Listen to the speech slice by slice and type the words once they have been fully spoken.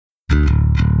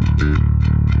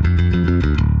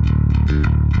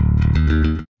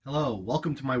Hello,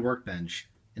 welcome to my workbench.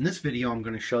 In this video I'm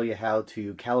going to show you how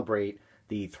to calibrate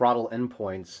the throttle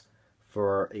endpoints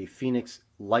for a Phoenix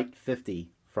Lite 50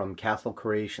 from Castle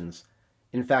Creations.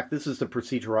 In fact, this is the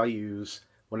procedure I use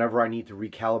whenever I need to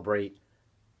recalibrate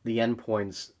the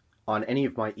endpoints on any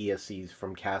of my ESCs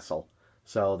from Castle.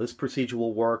 So this procedure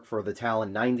will work for the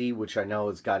Talon 90, which I know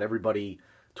has got everybody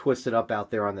twisted up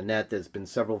out there on the net. There's been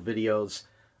several videos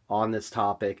on this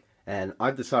topic, and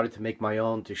I've decided to make my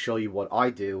own to show you what I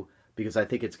do because I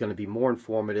think it's going to be more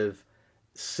informative,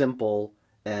 simple,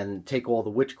 and take all the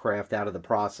witchcraft out of the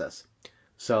process.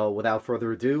 So without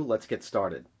further ado, let's get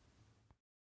started.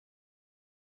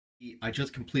 I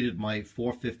just completed my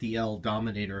 450L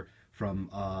Dominator from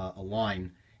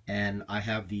Align, and I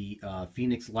have the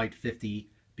Phoenix Lite 50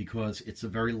 because it's a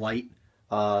very light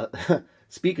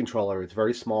speed controller. It's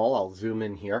very small. I'll zoom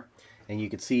in here, and you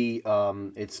can see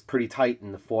it's pretty tight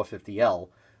in the 450L,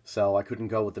 so I couldn't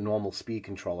go with the normal speed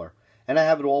controller. And I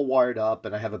have it all wired up,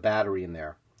 and I have a battery in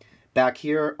there. Back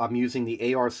here, I'm using the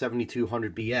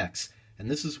AR7200BX, and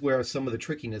this is where some of the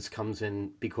trickiness comes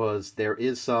in because there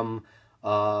is some,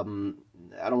 I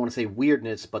don't want to say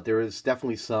weirdness, but there is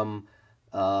definitely some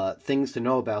things to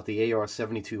know about the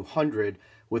AR7200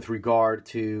 with regard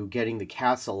to getting the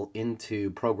Castle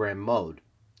into program mode.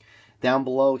 Down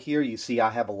below here you see I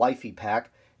have a Lifey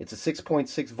pack. It's a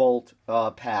 6.6 volt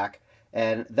pack,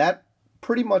 and that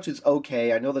pretty much is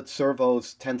okay. I know that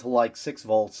servos tend to like 6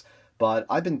 volts, but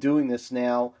I've been doing this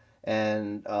now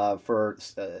and for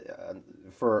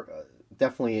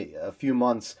definitely a few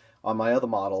months on my other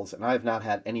models, and I have not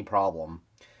had any problem.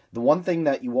 The one thing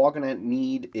that you are going to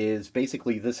need is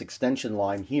basically this extension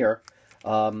line here.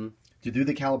 To do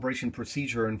the calibration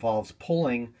procedure involves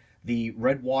pulling the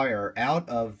red wire out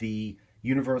of the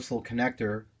universal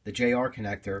connector, the JR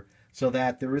connector, so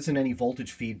that there isn't any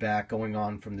voltage feedback going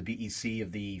on from the BEC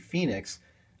of the Phoenix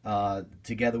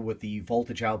together with the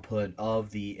voltage output of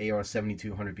the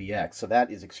AR7200BX. So that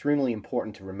is extremely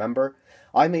important to remember.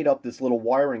 I made up this little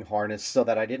wiring harness so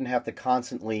that I didn't have to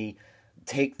constantly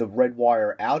take the red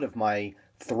wire out of my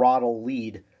throttle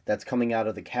lead that's coming out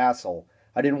of the Castle.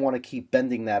 I didn't want to keep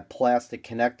bending that plastic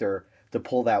connector to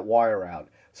pull that wire out.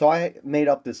 So I made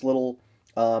up this little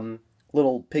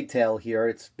pigtail here.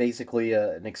 It's basically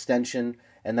an extension,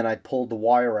 and then I pulled the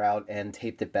wire out and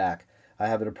taped it back. I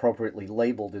have it appropriately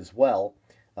labeled as well.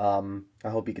 I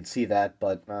hope you can see that,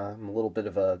 but I'm a little bit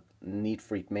of a neat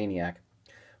freak maniac.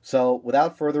 So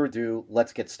without further ado,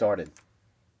 let's get started.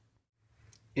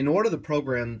 In order to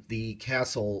program the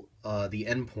Castle, the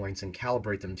endpoints, and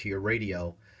calibrate them to your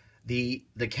radio, the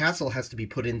Castle has to be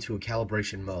put into a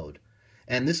calibration mode.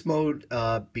 And this mode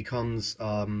becomes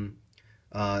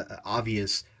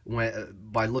obvious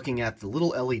by looking at the little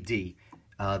LED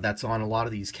that's on a lot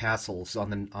of these Castles.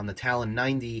 On the Talon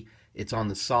 90, it's on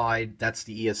the side. That's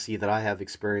the ESC that I have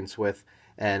experience with.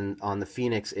 And on the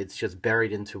Phoenix, it's just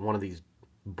buried into one of these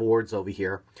boards over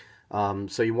here.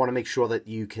 So you want to make sure that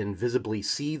you can visibly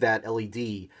see that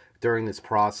LED during this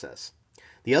process.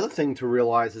 The other thing to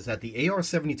realize is that the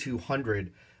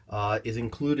AR7200 is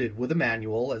included with a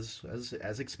manual,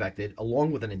 as expected,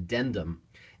 along with an addendum.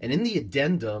 And in the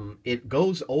addendum, it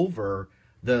goes over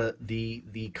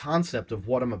the concept of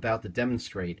what I'm about to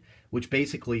demonstrate, which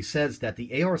basically says that the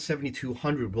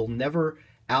AR7200 will never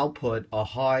output a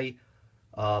high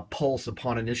pulse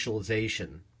upon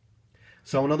initialization.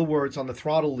 So in other words, on the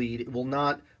throttle lead, it will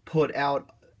not put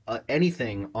out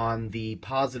anything on the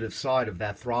positive side of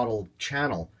that throttle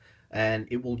channel, and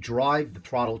it will drive the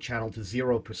throttle channel to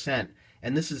 0%,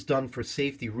 and this is done for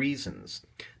safety reasons.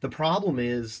 The problem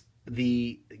is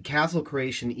the Castle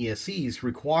Creation ESCs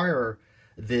require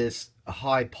this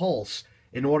high pulse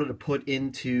in order to put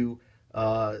into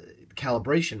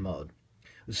calibration mode.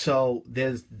 So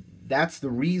that's the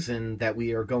reason that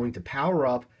we are going to power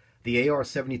up the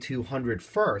AR7200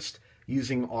 first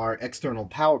using our external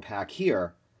power pack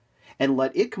here, and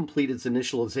let it complete its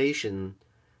initialization,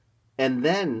 and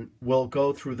then we'll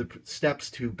go through the steps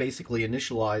to basically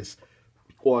initialize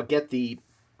or get the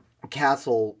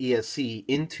Castle ESC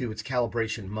into its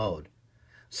calibration mode.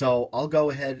 So I'll go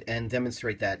ahead and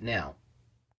demonstrate that now.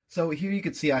 So here you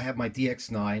can see I have my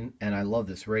DX9, and I love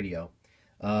this radio.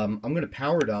 I'm going to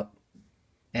power it up,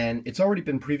 and it's already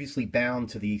been previously bound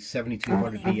to the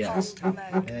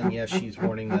 7200BX. And yes, she's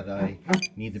warning that I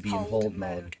need to be in hold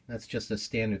mode. That's just a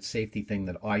standard safety thing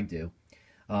that I do.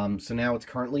 So now it's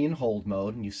currently in hold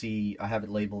mode, and you see I have it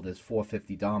labeled as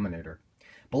 450 Dominator.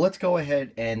 But let's go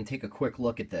ahead and take a quick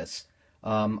look at this.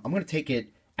 I'm going to take it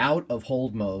out of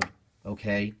hold mode,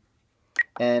 okay?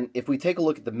 And if we take a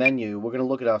look at the menu, we're going to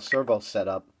look at our servo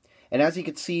setup. And as you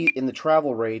can see in the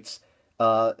travel rates,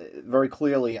 very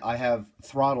clearly, I have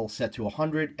throttle set to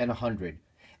 100 and 100.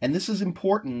 And this is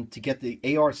important to get the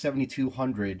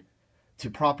AR7200 to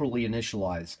properly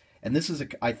initialize. And this is,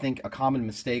 I think, a common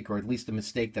mistake, or at least a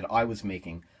mistake that I was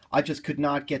making. I just could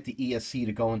not get the ESC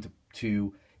to go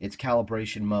into its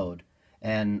calibration mode.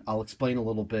 And I'll explain a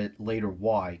little bit later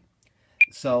why.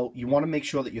 So you want to make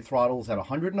sure that your throttle is at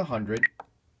 100 and 100.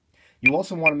 You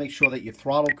also want to make sure that your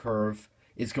throttle curve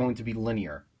is going to be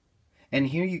linear. And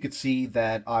here you can see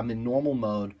that I'm in normal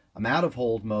mode, I'm out of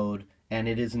hold mode, and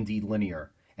it is indeed linear.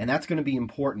 And that's going to be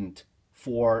important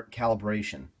for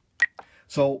calibration.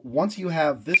 So once you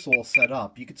have this all set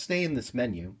up, you could stay in this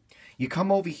menu. You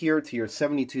come over here to your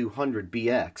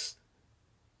 7200BX,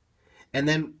 and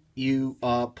then you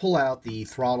pull out the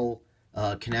throttle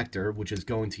connector, which is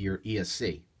going to your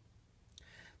ESC.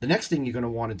 The next thing you're going to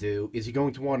want to do is you're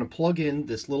going to want to plug in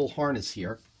this little harness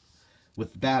here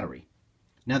with the battery.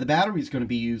 Now the battery is going to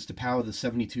be used to power the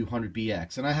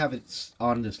 7200BX, and I have it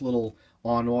on this little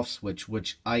on-off switch,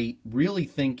 which I really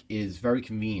think is very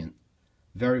convenient.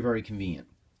 Very, very convenient.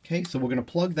 Okay, so we're going to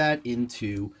plug that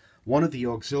into one of the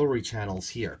auxiliary channels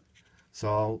here.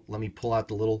 So let me pull out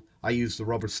the little, I use the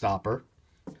rubber stopper,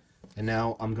 and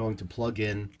now I'm going to plug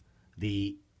in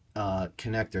the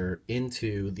connector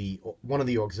into one of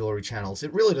the auxiliary channels.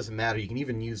 It really doesn't matter. You can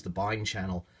even use the bind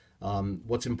channel.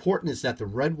 What's important is that the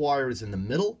red wire is in the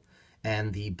middle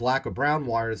and the black or brown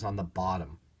wire is on the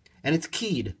bottom. And it's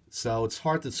keyed, so it's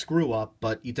hard to screw up,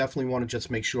 but you definitely want to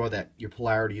just make sure that your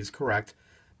polarity is correct.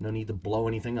 No need to blow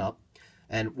anything up.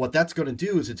 And what that's going to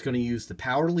do is it's going to use the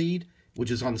power lead, which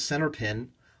is on the center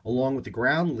pin, along with the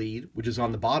ground lead, which is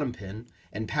on the bottom pin,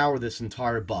 and power this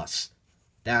entire bus.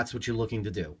 That's what you're looking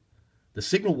to do. The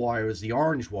signal wire is the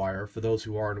orange wire, for those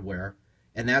who aren't aware,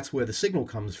 and that's where the signal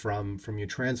comes from your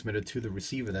transmitter to the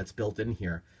receiver that's built in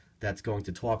here, that's going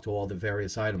to talk to all the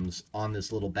various items on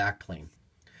this little backplane.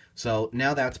 So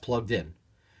now that's plugged in.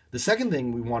 The second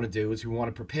thing we want to do is we want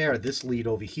to prepare this lead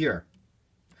over here.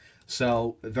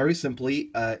 So very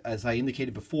simply, as I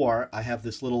indicated before, I have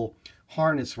this little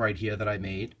harness right here that I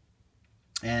made,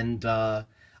 and I'm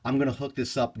going to hook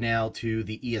this up now to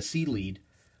the ESC lead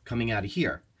coming out of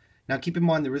here. Now keep in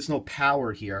mind there is no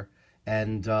power here,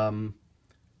 and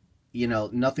you know,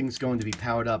 nothing's going to be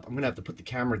powered up. I'm going to have to put the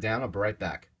camera down. I'll be right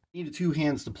back. I need two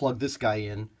hands to plug this guy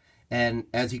in, and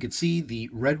as you can see, the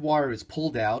red wire is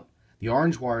pulled out, the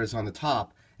orange wire is on the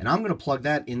top, and I'm going to plug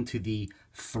that into the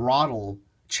throttle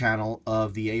channel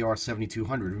of the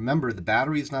AR7200. Remember, the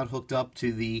battery is not hooked up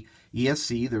to the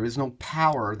ESC. There is no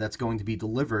power that's going to be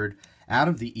delivered out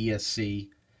of the ESC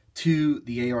to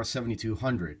the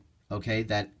AR7200. Okay,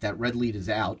 that red lead is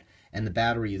out, and the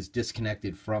battery is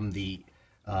disconnected from the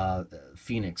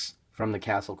Phoenix, from the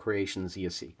Castle Creations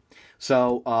ESC.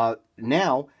 So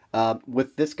now,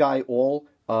 with this guy all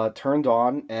turned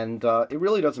on, and it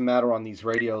really doesn't matter on these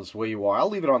radios where you are. I'll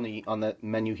leave it on the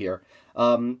menu here.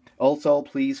 Also,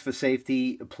 please, for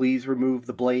safety, please remove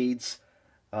the blades.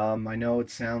 I know it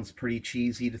sounds pretty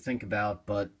cheesy to think about,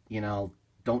 but you know,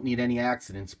 don't need any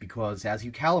accidents, because as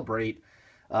you calibrate,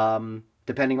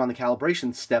 depending on the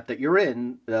calibration step that you're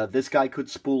in, this guy could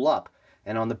spool up.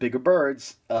 And on the bigger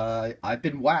birds, I've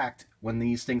been whacked when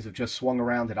these things have just swung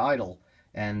around at idle,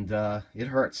 and it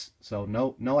hurts. So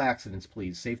no accidents,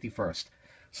 please. Safety first.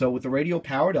 So with the radio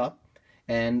powered up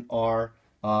and our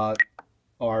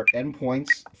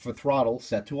endpoints for throttle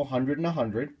set to 100 and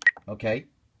 100, okay,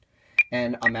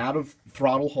 and I'm out of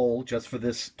throttle hold just for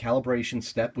this calibration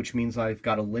step, which means I've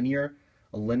got a linear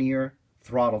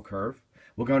throttle curve.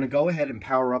 We're going to go ahead and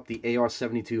power up the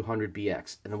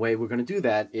AR7200BX. And the way we're going to do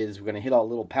that is we're going to hit our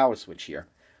little power switch here.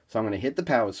 So I'm going to hit the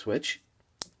power switch,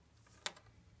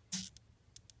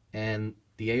 and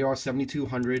the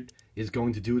AR7200 is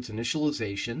going to do its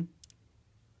initialization.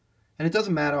 And it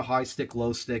doesn't matter high stick,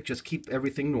 low stick, just keep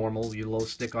everything normal, your low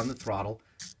stick on the throttle.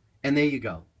 And there you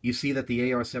go. You see that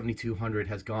the AR7200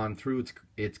 has gone through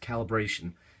its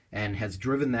calibration and has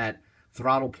driven that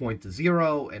throttle point to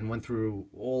 0 and went through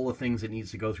all the things it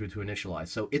needs to go through to initialize.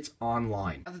 So it's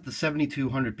online. Now that the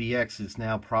 7200BX is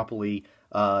now properly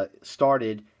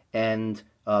started and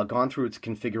gone through its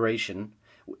configuration,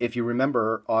 if you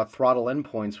remember, our throttle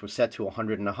endpoints were set to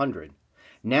 100 and 100.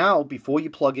 Now, before you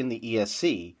plug in the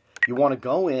ESC, you want to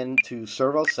go into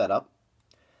servo setup,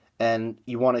 and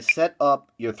you want to set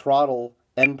up your throttle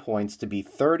endpoints to be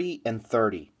 30 and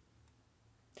 30.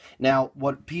 Now,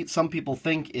 what some people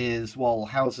think is, well,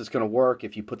 how is this going to work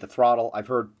if you put the throttle, I've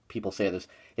heard people say this,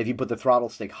 if you put the throttle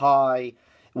stick high,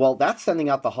 well, that's sending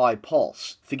out the high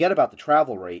pulse. Forget about the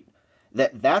travel rate.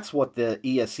 That's what the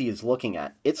ESC is looking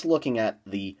at. It's looking at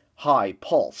the high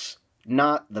pulse.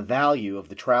 not the value of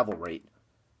the travel rate.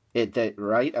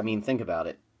 Right? I mean, think about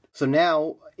it. So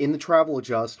now, in the travel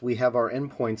adjust, we have our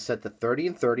endpoints set to 30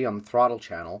 and 30 on the throttle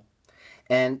channel.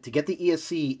 And to get the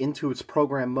ESC into its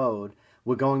program mode,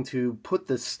 we're going to put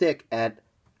the stick at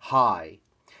high,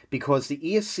 because the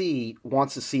ESC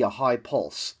wants to see a high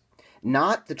pulse,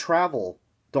 not the travel.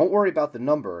 Don't worry about the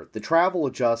number. The travel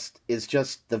adjust is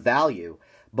just the value,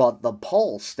 but the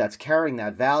pulse that's carrying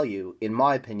that value, in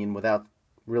my opinion, without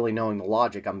really knowing the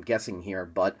logic, I'm guessing here,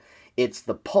 but it's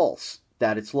the pulse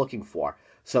that it's looking for.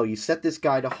 So you set this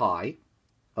guy to high,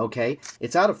 okay?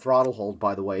 It's out of throttle hold,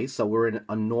 by the way, so we're in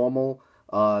a normal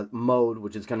mode,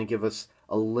 which is going to give us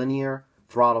a linear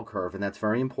throttle curve, and that's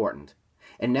very important.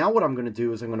 And now what I'm going to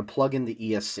do is I'm going to plug in the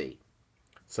ESC.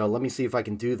 So let me see if I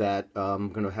can do that. I'm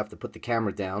going to have to put the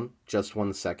camera down. Just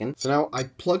 1 second. So now I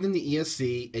plugged in the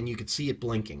ESC, and you can see it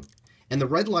blinking. And the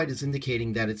red light is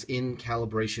indicating that it's in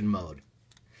calibration mode.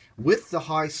 With the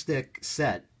high stick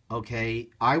set, okay,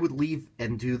 I would leave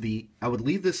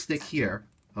this stick here,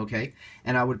 okay,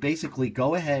 and I would basically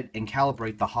go ahead and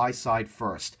calibrate the high side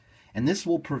first. And this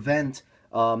will prevent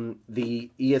the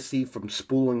ESC from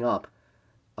spooling up.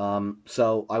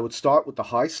 So I would start with the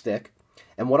high stick,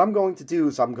 and what I'm going to do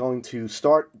is I'm going to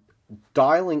start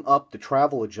dialing up the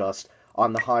travel adjust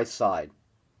on the high side.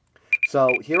 So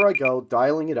here I go,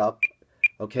 dialing it up.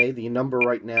 Okay, the number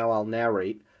right now I'll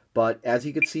narrate, but as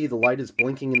you can see, the light is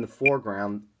blinking in the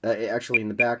foreground, actually in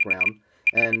the background,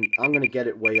 and I'm going to get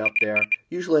it way up there.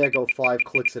 Usually I go 5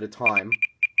 clicks at a time.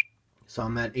 So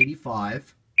I'm at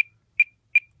 85,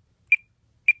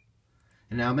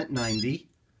 and now I'm at 90,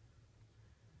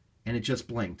 and it just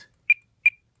blinked,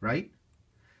 right?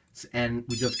 And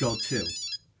we just go 2.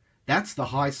 That's the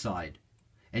high side,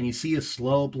 and you see a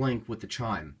slow blink with the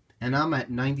chime, and I'm at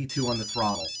 92 on the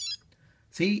throttle.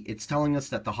 See, it's telling us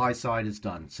that the high side is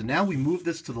done. So now we move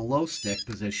this to the low stick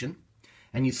position,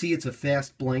 and you see it's a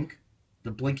fast blink.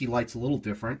 The blinky light's a little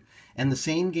different, and the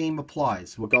same game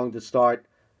applies. We're going to start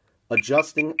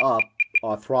adjusting up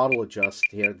our throttle adjust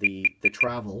here, the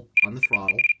travel on the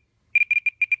throttle.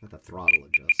 Not the throttle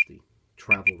adjust, the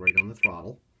travel rate on the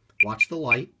throttle. Watch the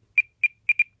light.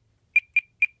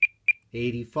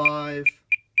 85.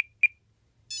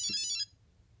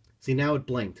 See, now it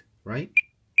blinked, right?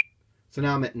 So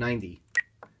now I'm at 90,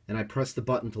 and I press the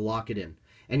button to lock it in.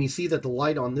 And you see that the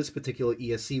light on this particular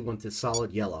ESC went to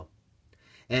solid yellow.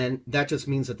 And that just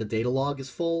means that the data log is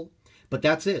full, but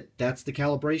that's it. That's the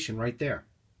calibration right there.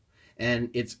 And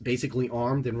it's basically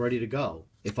armed and ready to go.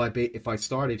 If I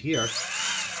start it here,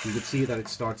 you can see that it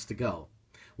starts to go.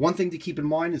 One thing to keep in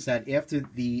mind is that after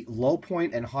the low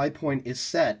point and high point is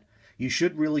set, you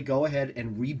should really go ahead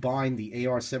and rebind the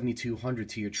AR7200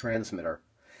 to your transmitter.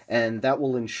 And that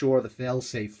will ensure the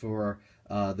failsafe for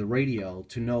the radio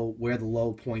to know where the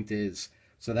low point is.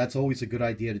 So that's always a good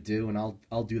idea to do, and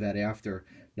I'll do that after,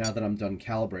 now that I'm done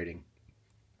calibrating.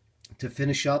 To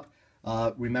finish up,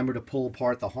 remember to pull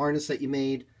apart the harness that you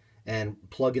made and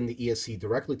plug in the ESC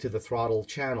directly to the throttle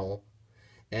channel,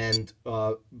 and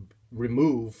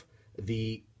remove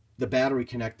the battery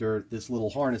connector, this little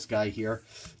harness guy here,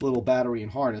 little battery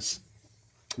and harness,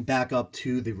 back up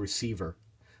to the receiver.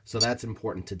 So that's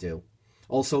important to do.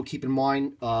 Also, keep in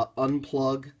mind,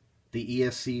 unplug the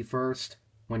ESC first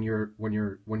when you're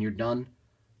done.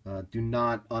 Do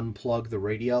not unplug the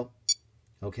radio,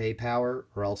 okay, power,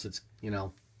 or else it's,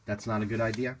 that's not a good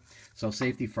idea. So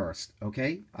safety first,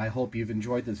 okay? I hope you've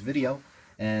enjoyed this video,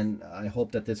 and I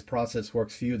hope that this process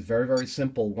works for you. It's very, very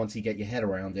simple once you get your head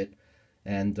around it,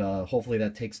 and hopefully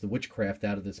that takes the witchcraft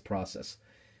out of this process.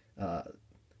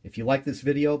 If you like this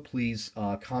video, please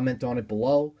comment on it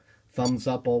below. Thumbs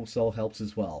up also helps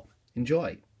as well.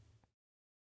 Enjoy.